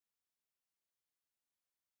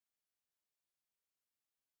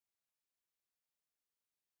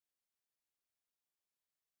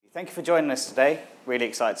Thank you for joining us today. Really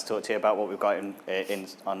excited to talk to you about what we've got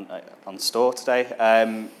on store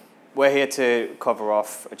today. We're here to cover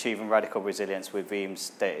off achieving radical resilience with Veeam's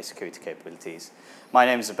data security capabilities. My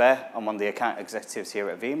name is Zubair. I'm one of the account executives here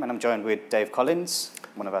at Veeam, and I'm joined with Dave Collins,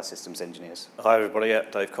 one of our systems engineers. Hi everybody, yeah,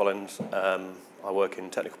 Dave Collins. I work in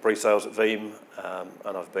technical pre-sales at Veeam,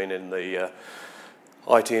 and I've been in the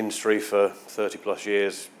IT industry for 30 plus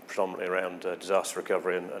years, predominantly around disaster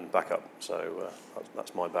recovery and backup, so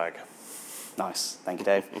that's my bag. Nice, thank you,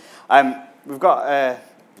 Dave. We've got a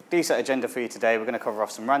decent agenda for you today. We're going to cover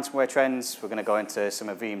off some ransomware trends, we're going to go into some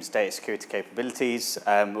of Veeam's data security capabilities,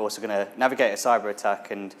 we're also going to navigate a cyber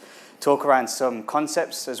attack and talk around some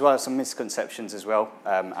concepts as well as some misconceptions as well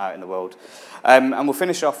out in the world. And we'll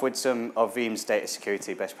finish off with some of Veeam's data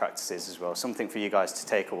security best practices as well, something for you guys to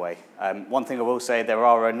take away. One thing I will say, there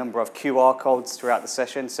are a number of QR codes throughout the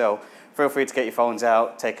session, so feel free to get your phones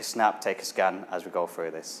out, take a snap, take a scan as we go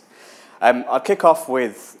through this. I'll kick off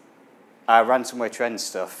with our ransomware trends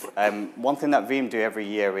stuff. One thing that Veeam do every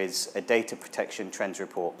year is a data protection trends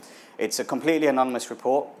report. It's a completely anonymous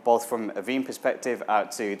report, both from a Veeam perspective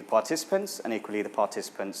out to the participants and equally the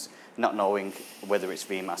participants not knowing whether it's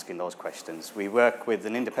Veeam asking those questions. We work with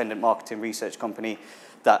an independent marketing research company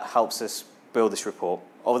that helps us build this report.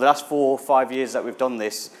 Over the last 4 or 5 years that we've done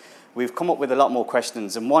this, we've come up with a lot more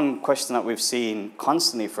questions, and one question that we've seen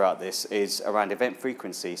constantly throughout this is around event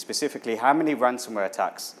frequency, specifically how many ransomware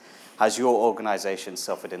attacks has your organization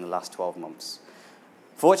suffered in the last 12 months?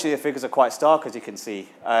 Fortunately, the figures are quite stark, as you can see.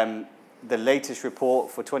 The latest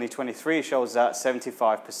report for 2023 shows that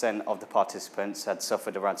 75% of the participants had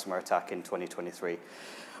suffered a ransomware attack in 2023.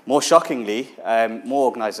 More shockingly, more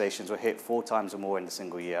organizations were hit 4 times or more in a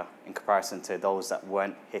single year in comparison to those that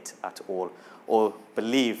weren't hit at all or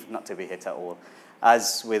believe not to be hit at all.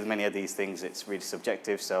 As with many of these things, it's really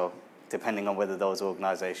subjective, so depending on whether those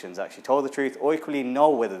organizations actually told the truth or equally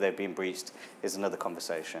know whether they've been breached is another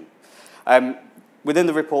conversation. Within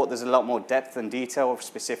the report, there's a lot more depth and detail,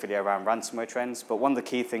 specifically around ransomware trends, but one of the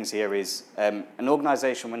key things here is an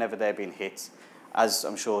organization, whenever they're being hit, as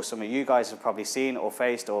I'm sure some of you guys have probably seen or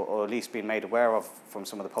faced or at least been made aware of from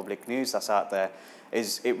some of the public news that's out there,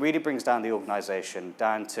 is it really brings down the organization,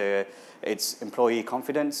 down to its employee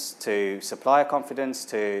confidence, to supplier confidence,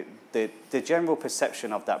 to the general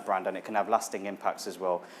perception of that brand, and it can have lasting impacts as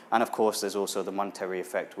well. And of course, there's also the monetary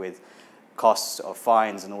effect with costs of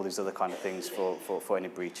fines and all these other kind of things for any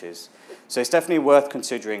breaches. So it's definitely worth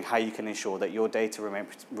considering how you can ensure that your data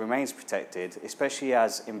remains protected, especially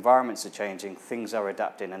as environments are changing, things are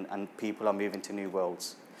adapting, and people are moving to new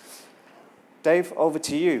worlds. Dave, over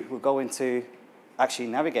to you. We'll go into actually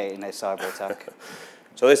navigating a cyber attack.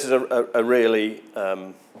 So this is a really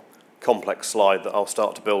complex slide that I'll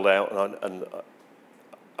start to build out, and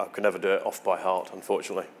I can never do it off by heart,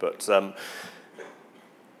 unfortunately, but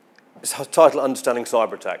it's titled Understanding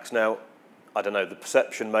Cyber Attacks. Now, I don't know, the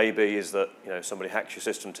perception maybe is that somebody hacks your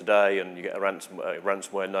system today and you get a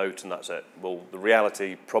ransomware note and that's it. Well, the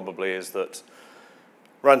reality probably is that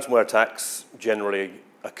ransomware attacks generally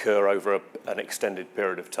occur over an extended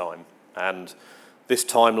period of time. And this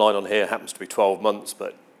timeline on here happens to be 12 months,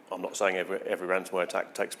 but I'm not saying every ransomware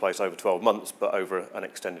attack takes place over 12 months, but over an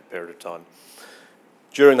extended period of time.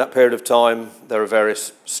 During that period of time, there are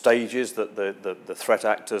various stages that the threat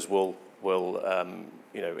actors will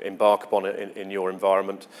embark upon in your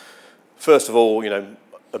environment. First of all,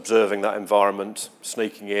 observing that environment,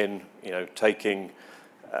 sneaking in, taking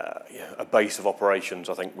a base of operations,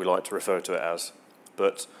 I think we like to refer to it as.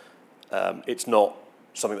 But it's not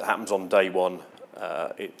something that happens on day one.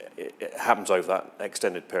 It happens over that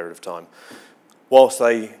extended period of time. Whilst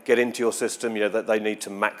they get into your system, that they need to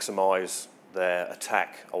maximise their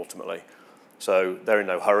attack ultimately. So they're in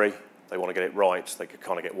no hurry, they want to get it right, they could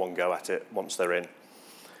kind of get one go at it once they're in.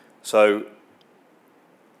 So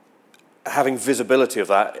having visibility of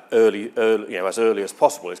that as early as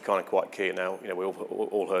possible is kind of quite key now. We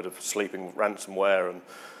all heard of sleeping ransomware and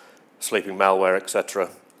sleeping malware, etc.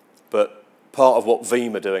 But part of what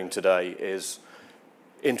Veeam are doing today is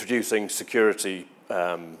introducing security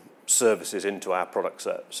services into our product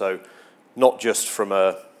set. So not just from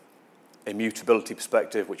a immutability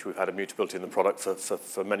perspective, which we've had immutability in the product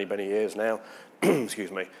for many, many years now,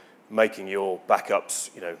 excuse me, making your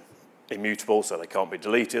backups, immutable, so they can't be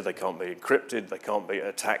deleted, they can't be encrypted, they can't be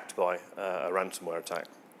attacked by a ransomware attack.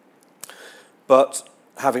 But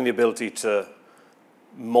having the ability to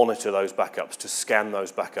monitor those backups, to scan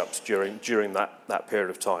those backups during that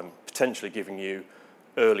period of time, potentially giving you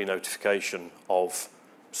early notification of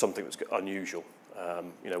something that's unusual.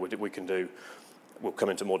 We can do, we'll come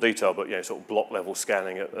into more detail, but sort of block level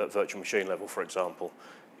scanning at virtual machine level, for example,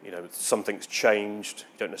 You know, something's changed,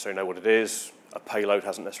 you don't necessarily know what it is, a payload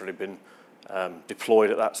hasn't necessarily been deployed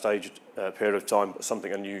at that stage, period of time, but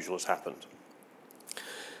something unusual has happened.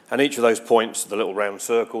 And each of those points, the little round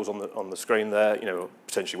circles on the screen there, you know,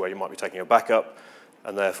 potentially where you might be taking a backup,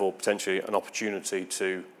 and therefore potentially an opportunity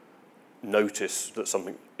to notice that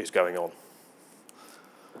something is going on.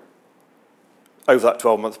 Over that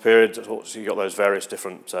 12-month period, you've got those various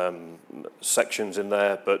different sections in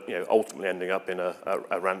there, but you know, ultimately ending up in a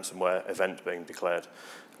ransomware event being declared,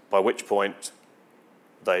 by which point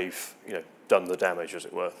they've done the damage, as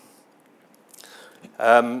it were.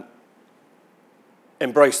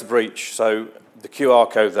 Embrace the breach. So the QR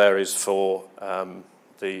code there is for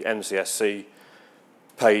the NCSC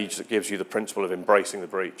page that gives you the principle of embracing the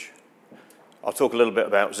breach. I'll talk a little bit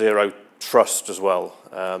about zero trust as well.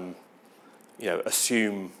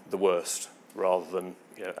 Assume the worst rather than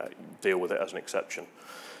deal with it as an exception.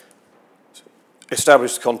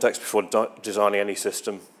 Establish the context before designing any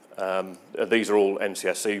system. These are all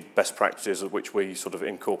NCSC best practices of which we sort of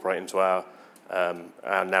incorporate into our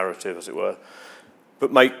narrative, as it were.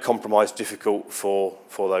 But make compromise difficult for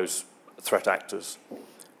those threat actors.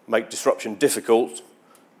 Make disruption difficult,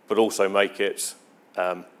 but also make it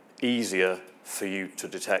easier for you to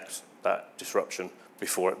detect that disruption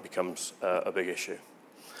before it becomes a big issue.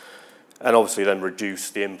 And obviously then reduce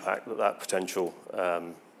the impact that that potential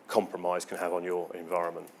compromise can have on your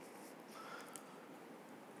environment.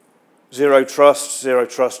 Zero trust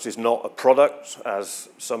is not a product, as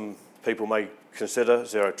some people may consider.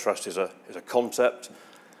 Zero trust is a concept,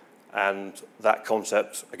 and that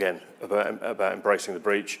concept, again, about embracing the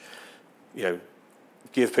breach,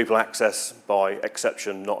 give people access by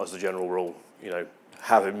exception, not as the general rule.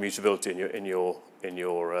 Have immutability in your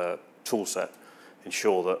tool set.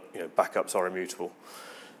 Ensure that backups are immutable.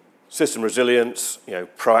 System resilience,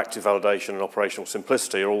 proactive validation, and operational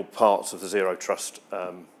simplicity are all parts of the zero trust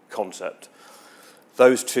concept.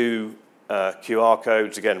 Those two QR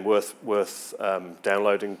codes, again, worth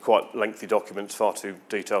downloading. Quite lengthy documents, far too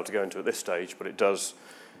detailed to go into at this stage, but it does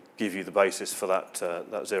give you the basis for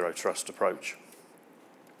that zero trust approach.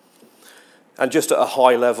 And just at a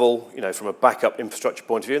high level, from a backup infrastructure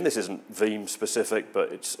point of view, and this isn't Veeam specific,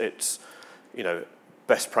 but it's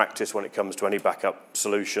best practice when it comes to any backup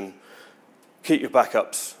solution. Keep your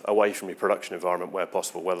backups away from your production environment where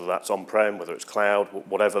possible, whether that's on-prem, whether it's cloud,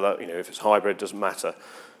 whatever that, if it's hybrid, doesn't matter.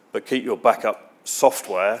 But keep your backup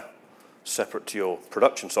software separate to your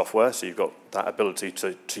production software, so you've got that ability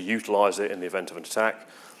to utilize it in the event of an attack.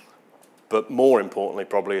 But more importantly,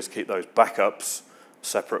 probably, is keep those backups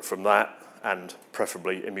separate from that and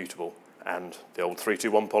preferably immutable. And the old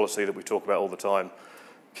 3-2-1 policy that we talk about all the time,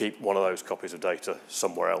 keep one of those copies of data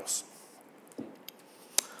somewhere else.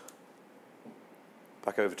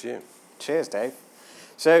 Back over to you. Cheers, Dave.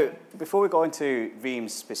 So before we go into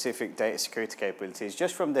Veeam's specific data security capabilities,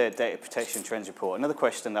 just from the data protection trends report, another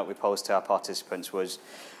question that we posed to our participants was,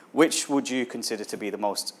 which would you consider to be the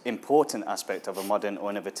most important aspect of a modern or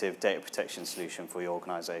innovative data protection solution for your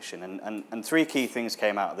organization? And three key things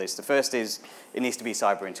came out of this. The first is it needs to be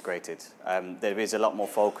cyber integrated. There is a lot more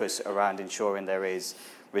focus around ensuring there is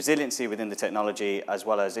resiliency within the technology, as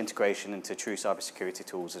well as integration into true cybersecurity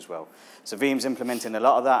tools as well. So Veeam's implementing a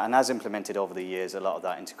lot of that and has implemented over the years a lot of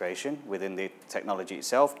that integration within the technology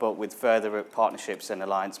itself, but with further partnerships and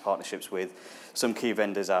alliance partnerships with some key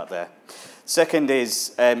vendors out there. Second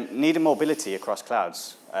is needing mobility across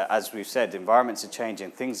clouds. As we've said, environments are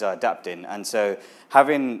changing, things are adapting, and so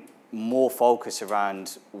having more focus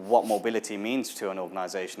around what mobility means to an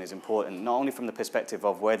organization is important, not only from the perspective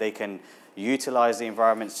of where they can utilize the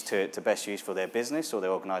environments to best use for their business or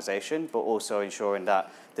their organization, but also ensuring that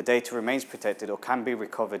the data remains protected or can be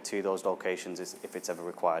recovered to those locations if it's ever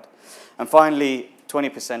required. And finally,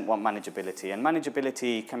 20% want manageability. And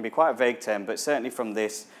manageability can be quite a vague term, but certainly from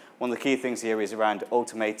this, one of the key things here is around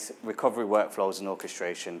automate recovery workflows and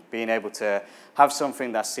orchestration, being able to have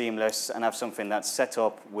something that's seamless and have something that's set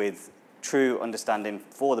up with true understanding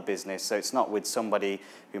for the business. So it's not with somebody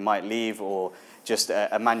who might leave or just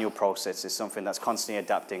a manual process. It's something that's constantly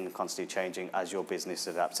adapting and constantly changing as your business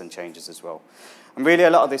adapts and changes as well. And really a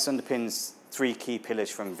lot of this underpins three key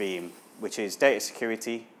pillars from Veeam, which is data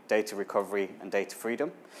security, data recovery, and data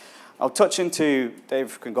freedom. I'll touch into,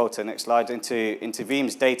 Dave can go to the next slide, into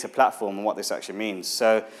Veeam's data platform and what this actually means.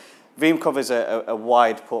 So Veeam covers a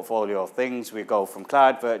wide portfolio of things. We go from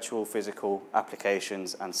cloud, virtual, physical,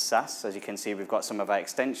 applications, and SaaS. As you can see, we've got some of our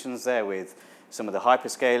extensions there with some of the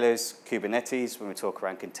hyperscalers, Kubernetes, when we talk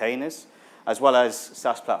around containers, as well as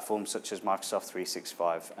SaaS platforms such as Microsoft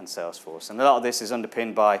 365 and Salesforce. And a lot of this is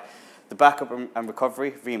underpinned by the backup and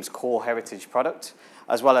recovery, Veeam's core heritage product,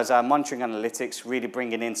 as well as our monitoring analytics, really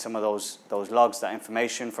bringing in some of those logs, that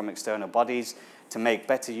information from external bodies to make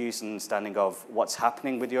better use and understanding of what's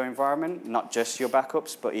happening with your environment, not just your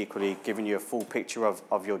backups, but equally giving you a full picture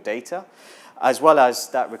of your data, as well as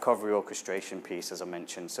that recovery orchestration piece, as I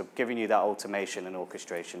mentioned. So giving you that automation and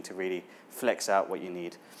orchestration to really flex out what you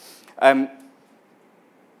need.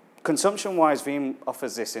 Consumption-wise, Veeam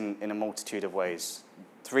offers this in a multitude of ways.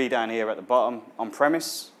 3 down here at the bottom,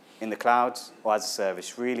 on-premise, in the cloud, or as a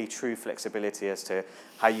service. Really true flexibility as to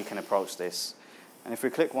how you can approach this. And if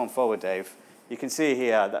we click one forward, Dave, you can see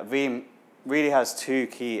here that Veeam really has 2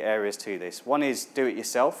 key areas to this. One is do it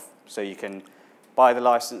yourself, so you can buy the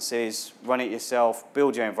licenses, run it yourself,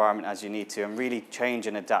 build your environment as you need to, and really change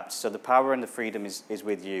and adapt. So the power and the freedom is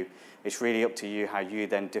with you. It's really up to you how you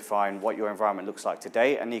then define what your environment looks like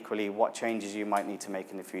today, and equally what changes you might need to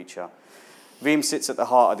make in the future. Veeam sits at the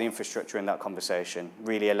heart of the infrastructure in that conversation,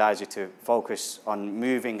 really allows you to focus on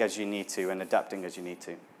moving as you need to and adapting as you need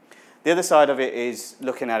to. The other side of it is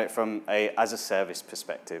looking at it from as a service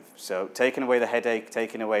perspective. So taking away the headache,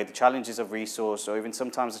 taking away the challenges of resource, or even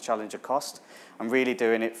sometimes the challenge of cost, and really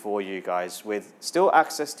doing it for you guys with still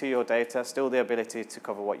access to your data, still the ability to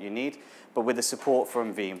cover what you need, but with the support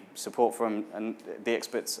from Veeam, support from the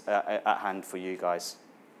experts at hand for you guys.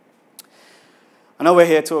 I know we're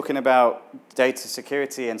here talking about data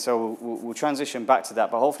security, and so we'll transition back to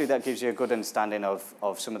that, but hopefully that gives you a good understanding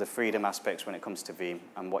of some of the freedom aspects when it comes to Veeam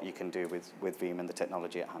and what you can do with Veeam and the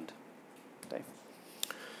technology at hand. Dave?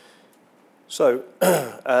 So,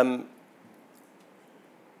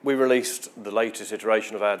 we released the latest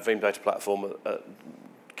iteration of our Veeam data platform at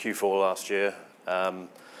Q4 last year.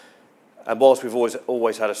 And whilst we've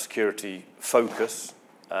always had a security focus,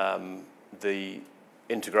 the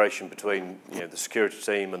integration between the security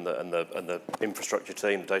team and the infrastructure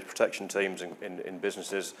team, the data protection teams in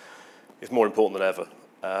businesses is more important than ever.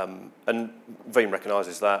 And Veeam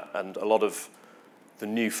recognises that, and a lot of the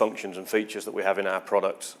new functions and features that we have in our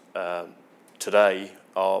product today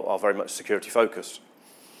are very much security focused.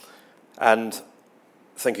 And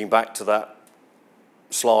thinking back to that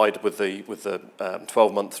slide with the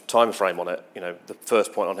 12-month time frame on it, the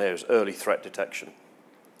first point on here is early threat detection.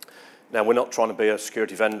 Now, we're not trying to be a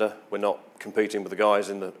security vendor. We're not competing with the guys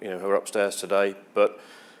who are upstairs today. But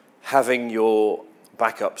having your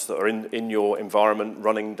backups that are in your environment,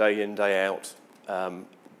 running day in, day out,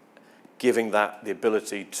 giving that the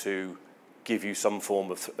ability to give you some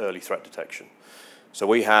form of early threat detection. So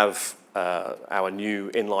we have our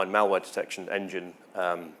new inline malware detection engine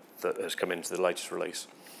that has come into the latest release.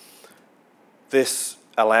 This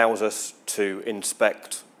allows us to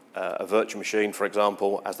inspect a virtual machine, for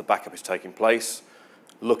example, as the backup is taking place,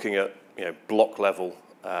 looking at block level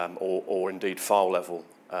or indeed file level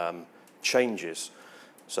changes.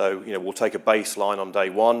 So we'll take a baseline on day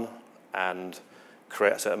one and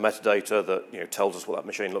create a set of metadata that tells us what that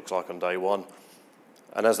machine looks like on day one.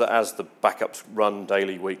 And as the backups run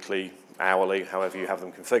daily, weekly, hourly, however you have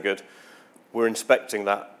them configured, we're inspecting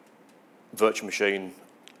that virtual machine,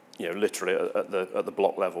 literally at the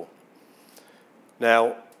block level.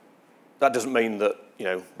 Now, that doesn't mean that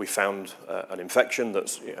we found an infection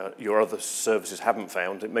that your other services haven't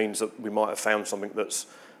found. It means that we might have found something that's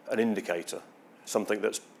an indicator, something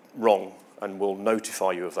that's wrong, and we'll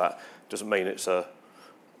notify you of that. Doesn't mean it's a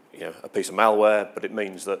piece of malware, but it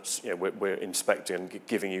means that we're inspecting and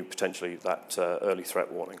giving you potentially that early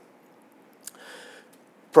threat warning.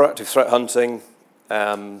 Proactive threat hunting.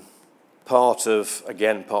 Part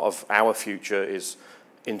of our future is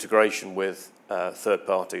integration with third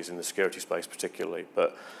parties in the security space particularly.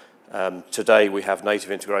 But today we have native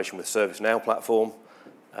integration with ServiceNow platform,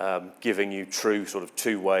 giving you true sort of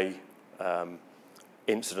two-way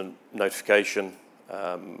incident notification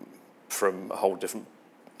from a whole different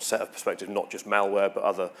set of perspectives, not just malware, but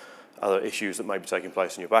other issues that may be taking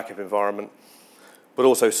place in your backup environment. But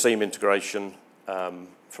also SIEM integration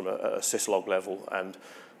from a syslog level, and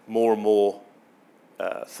more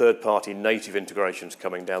third-party native integrations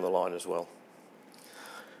coming down the line as well.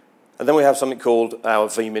 And then we have something called our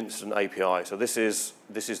Veeam Incident API. So this is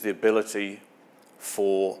the ability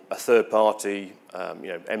for a third-party,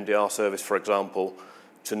 MDR service, for example,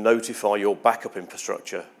 to notify your backup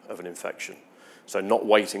infrastructure of an infection. So not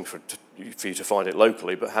waiting for you to find it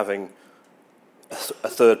locally, but having a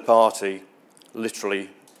third party literally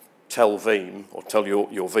tell Veeam or tell your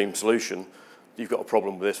Veeam solution you've got a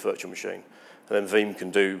problem with this virtual machine. And then Veeam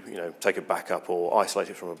can take a backup or isolate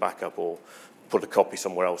it from a backup or put a copy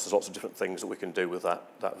somewhere else. There's lots of different things that we can do with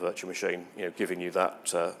that virtual machine, giving you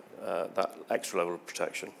that extra level of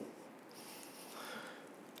protection.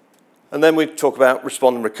 And then we talk about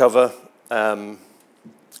respond and recover.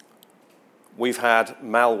 We've had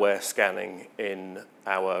malware scanning in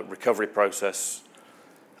our recovery process,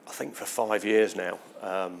 I think, for 5 years now.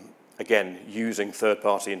 Again, using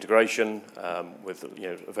third-party integration with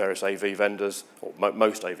various AV vendors, or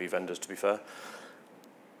most AV vendors, to be fair.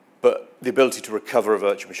 But the ability to recover a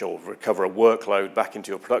virtual machine, or recover a workload back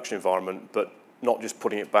into your production environment, but not just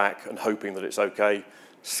putting it back and hoping that it's okay,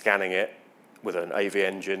 scanning it with an AV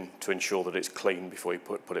engine to ensure that it's clean before you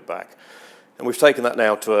put it back. And we've taken that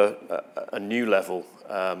now to a new level.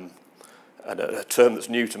 And a term that's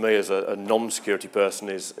new to me as a non-security person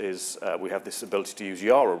is we have this ability to use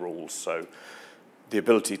Yara rules. So the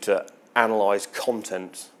ability to analyze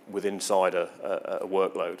content inside a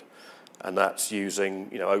workload. And that's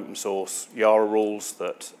using open source Yara rules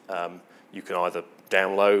that you can either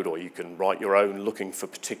download or you can write your own, looking for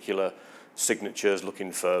particular signatures, looking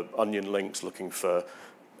for onion links, looking for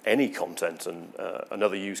any content. And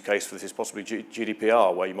another use case for this is possibly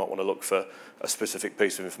GDPR, where you might want to look for a specific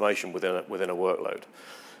piece of information within a workload.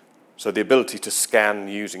 So the ability to scan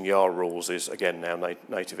using Yara rules is, again, now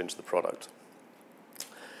native into the product.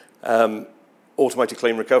 Automated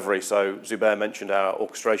clean recovery. So Zubair mentioned our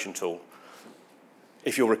orchestration tool.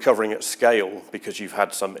 If you're recovering at scale because you've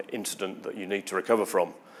had some incident that you need to recover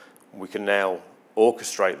from, we can now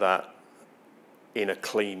orchestrate that in a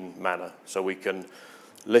clean manner. So we can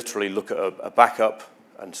literally look at a backup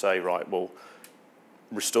and say, right, well,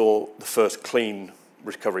 restore the first clean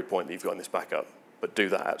recovery point that you've got in this backup, but do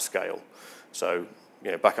that at scale. So,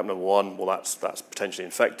 backup number 1, well, that's potentially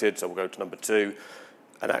infected, so we'll go to number 2,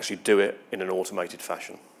 and actually do it in an automated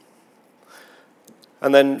fashion.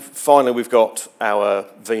 And then finally, we've got our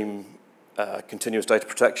Veeam continuous data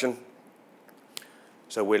protection.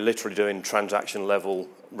 So we're literally doing transaction level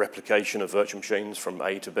replication of virtual machines from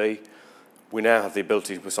A to B. We now have the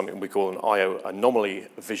ability with something we call an IO anomaly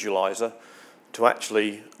visualizer to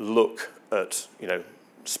actually look at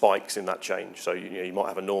spikes in that change. So you might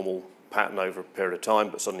have a normal pattern over a period of time,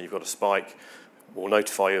 but suddenly you've got a spike. We'll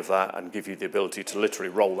notify you of that and give you the ability to literally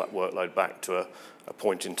roll that workload back to a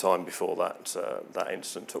point in time before that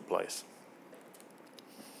incident took place.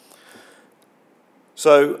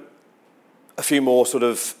 So a few more sort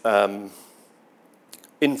of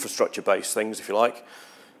infrastructure-based things, if you like.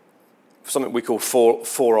 Something we call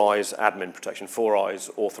four eyes admin protection, 4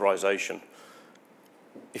 eyes authorization.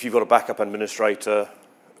 If you've got a backup administrator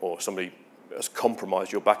or somebody has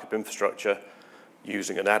compromised your backup infrastructure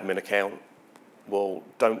using an admin account, well,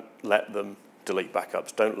 don't let them delete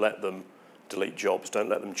backups, don't let them delete jobs, don't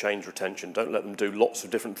let them change retention, don't let them do lots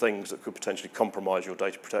of different things that could potentially compromise your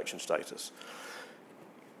data protection status.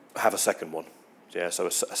 Have a second one. Yeah, so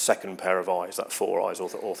a second pair of eyes, that 4 eyes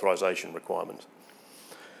authorization requirement.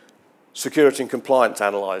 Security and compliance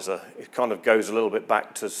analyzer, it kind of goes a little bit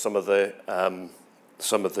back to some of the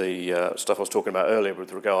stuff I was talking about earlier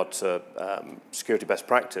with regard to security best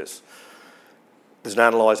practice. There's an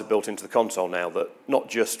analyzer built into the console now that not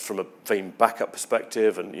just from a Veeam backup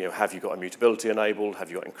perspective and have you got immutability enabled,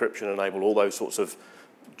 have you got encryption enabled, all those sorts of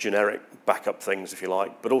generic backup things, if you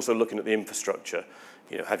like, but also looking at the infrastructure.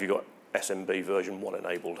 Have you got SMB version 1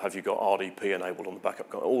 enabled? Have you got RDP enabled on the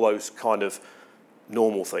backup? All those kind of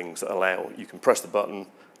normal things that allow you can press the button,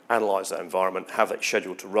 analyze that environment, have it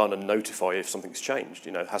scheduled to run and notify if something's changed.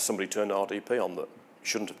 Has somebody turned RDP on that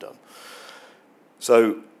shouldn't have done?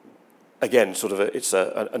 So again, it's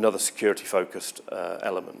another security-focused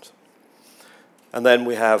element. And then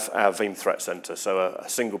we have our Veeam Threat Center, so a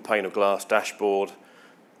single pane of glass dashboard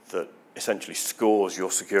that essentially scores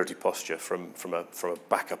your security posture from a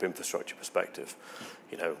backup infrastructure perspective.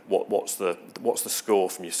 What's the score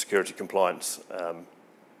from your security compliance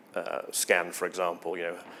scan, for example?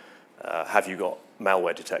 Have you got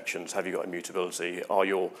malware detections? Have you got immutability? Are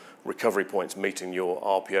your recovery points meeting your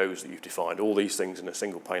RPOs that you've defined? All these things in a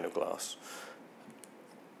single pane of glass.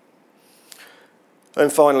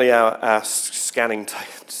 And finally, our scanning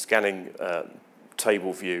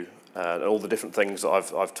table view and all the different things that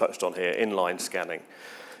I've touched on here, inline scanning.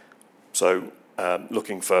 So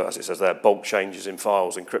looking for, as it says there, bulk changes in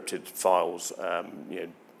files, encrypted files,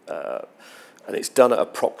 and it's done at a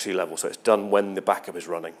proxy level, so it's done when the backup is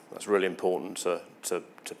running. That's really important to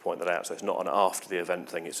point that out. So it's not an after the event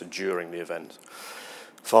thing, it's a during the event.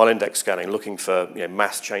 File index scanning, looking for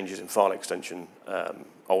mass changes in file extension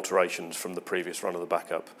alterations from the previous run of the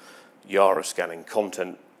backup. Yara scanning,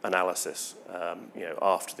 content analysis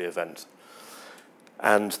after the event.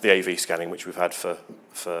 And the AV scanning, which we've had for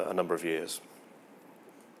a number of years.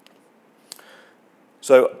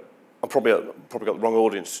 So I've probably got the wrong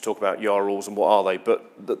audience to talk about Yara rules and what are they,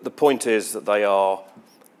 but the point is that they are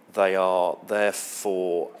They are there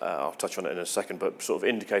for, I'll touch on it in a second, but sort of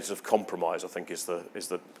indicators of compromise, I think is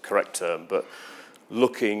the correct term. But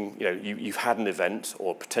looking, you've had an event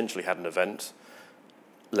or potentially had an event.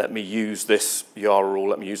 Let me use this YARA rule,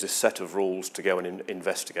 let me use this set of rules to go and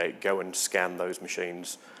investigate, go and scan those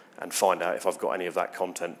machines and find out if I've got any of that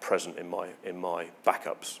content present in my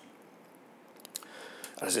backups.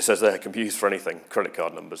 As it says there, it can be used for anything. Credit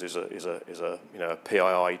card numbers is a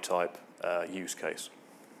PII type use case.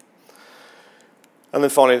 And then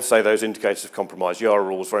finally, to say those indicators of compromise. YARA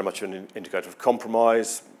rule is very much an indicator of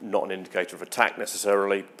compromise, not an indicator of attack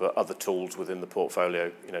necessarily, but other tools within the portfolio,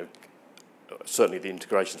 certainly the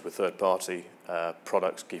integrations with third-party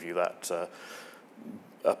products give you that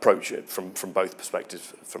approach from both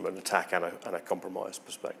perspectives, from an attack and a compromise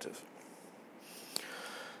perspective.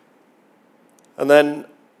 And then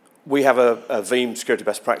we have a Veeam security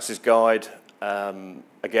best practices guide,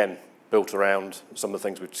 again, built around some of the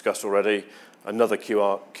things we've discussed already. Another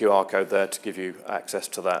QR code there to give you access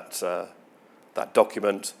to that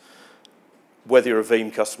document. Whether you're a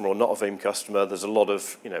Veeam customer or not a Veeam customer, there's a lot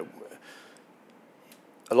of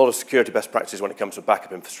security best practices when it comes to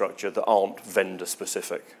backup infrastructure that aren't vendor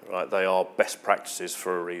specific, right? They are best practices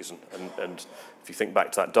for a reason. And if you think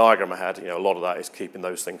back to that diagram I had, a lot of that is keeping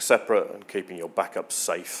those things separate and keeping your backups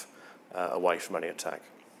safe away from any attack.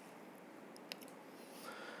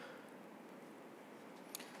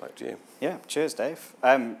 Back to you. Yeah, cheers, Dave.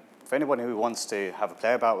 For anyone who wants to have a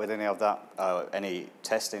play about with any of that, any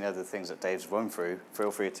testing, other things that Dave's run through, feel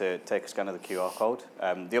free to take a scan of the QR code.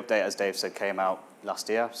 The update, as Dave said, came out last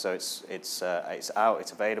year, so it's out,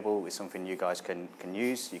 it's available, it's something you guys can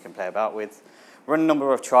use, you can play about with. Run a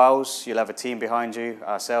number of trials. You'll have a team behind you,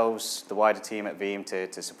 ourselves, the wider team at Veeam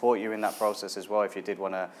to support you in that process as well if you did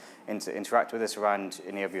want to interact with us around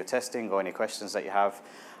any of your testing or any questions that you have.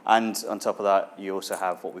 And on top of that, you also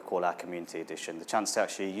have what we call our community edition, the chance to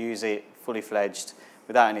actually use it fully fledged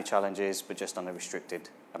without any challenges, but just on a restricted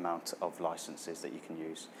amount of licenses that you can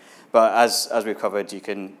use. But as we've covered, you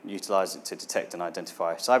can utilize it to detect and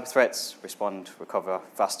identify cyber threats, respond, recover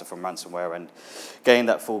faster from ransomware, and gain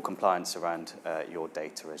that full compliance around your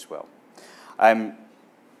data as well.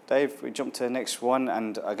 Dave, we jump to the next one,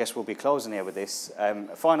 and I guess we'll be closing here with this.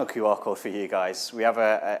 A final QR code for you guys. We have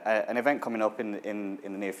an event coming up in the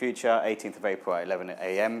near future, 18th of April at 11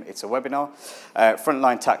 a.m. It's a webinar,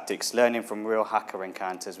 Frontline Tactics, Learning from Real Hacker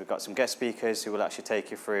Encounters. We've got some guest speakers who will actually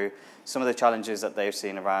take you through some of the challenges that they've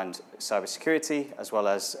seen around cybersecurity, as well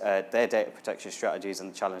as their data protection strategies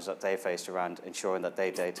and the challenges that they faced around ensuring that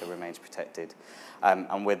their data remains protected.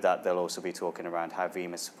 And with that, they'll also be talking around how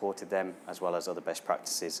Veeam has supported them, as well as other best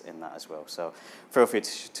practices in that as well. So feel free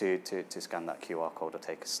to scan that QR code or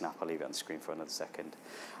take a snap. I'll leave it on the screen for another second.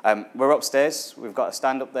 We're upstairs. We've got a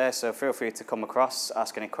stand up there, so feel free to come across,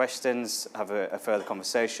 ask any questions, have a further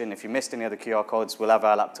conversation. If you missed any other QR codes, we'll have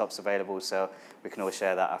our laptops available, so we can all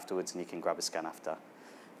share that afterwards, and you can grab a scan after.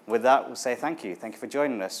 With that, we'll say thank you. Thank you for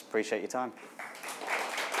joining us. Appreciate your time.